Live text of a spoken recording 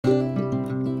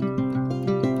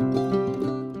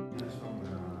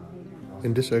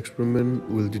In this experiment,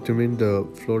 we'll determine the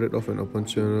flow rate of an open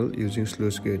channel using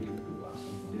sluice gate.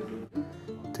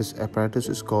 This apparatus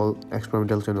is called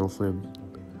experimental channel flame.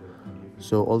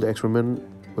 So all the experiment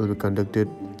will be conducted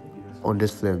on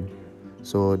this flame.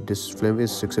 So this flame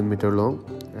is 16 meter long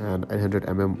and 800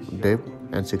 mm depth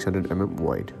and 600 mm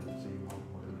wide.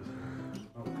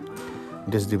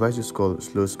 This device is called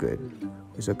sluice gate,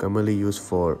 which is commonly used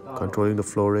for controlling the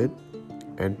flow rate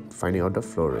and finding out the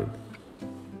flow rate.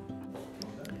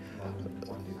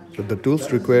 So the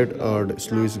tools required are the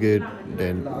sluice gate,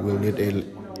 then we'll need a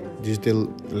digital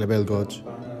level gauge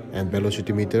and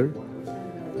velocity meter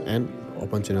and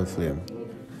open channel flame.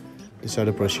 These are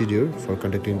the procedure for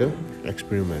conducting the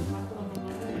experiment.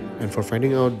 And for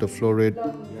finding out the flow rate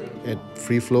at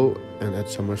free flow and at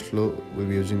submerged flow, we'll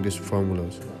be using these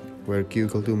formulas, where Q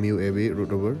equal to mu AB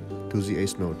root over 2Z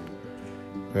H naught,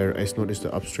 where H naught is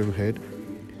the upstream head,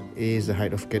 A is the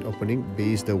height of gate opening,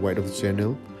 B is the width of the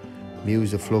channel, mu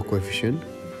is the flow coefficient,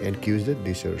 and Q is the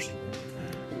discharge.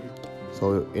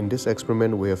 So in this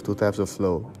experiment, we have two types of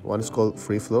flow. One is called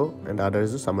free flow and the other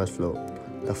is the submerged flow.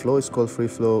 The flow is called free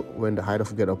flow when the height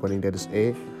of gate opening, that is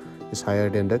A, is higher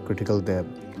than the critical depth,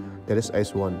 that is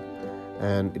H1.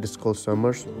 And it is called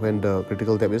submerged when the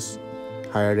critical depth is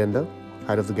higher than the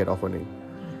height of the gate opening.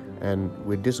 And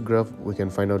with this graph, we can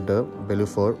find out the value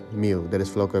for mu, that is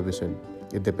flow coefficient.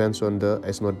 It depends on the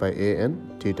H naught by A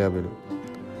and theta value.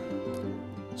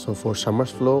 So for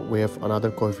submerged flow, we have another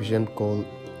coefficient called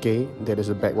K, that is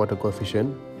the backwater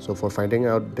coefficient. So for finding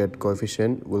out that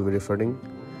coefficient, we'll be referring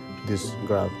this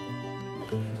graph.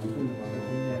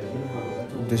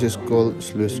 This is called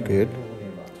sluice gate,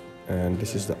 and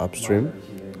this is the upstream,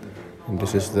 and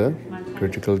this is the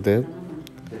critical depth,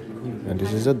 and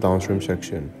this is the downstream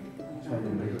section.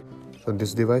 So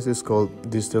this device is called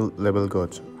digital level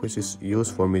gauge, which is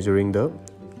used for measuring the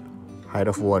height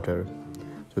of water.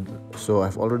 So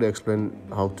I've already explained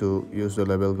how to use the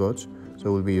level gauge.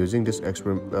 So we'll be using this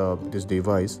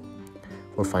device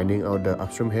for finding out the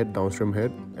upstream head, downstream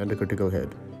head, and the critical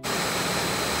head.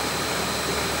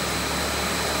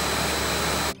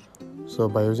 So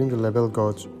by using the level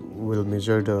gauge, we'll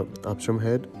measure the upstream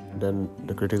head, then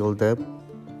the critical depth,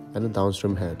 and the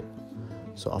downstream head.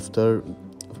 So after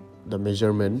the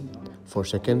measurement, for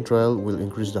second trial, we'll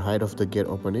increase the height of the gate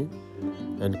opening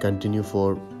and continue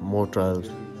for more trials.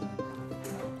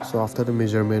 So after the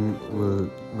measurement, we'll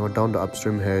note down the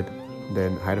upstream head,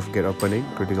 then height of gate opening,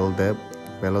 critical depth,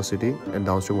 velocity, and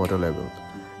downstream water level.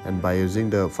 And by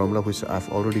using the formula which I've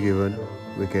already given,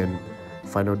 we can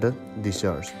find out the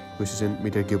discharge, which is in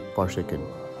meter cube per second.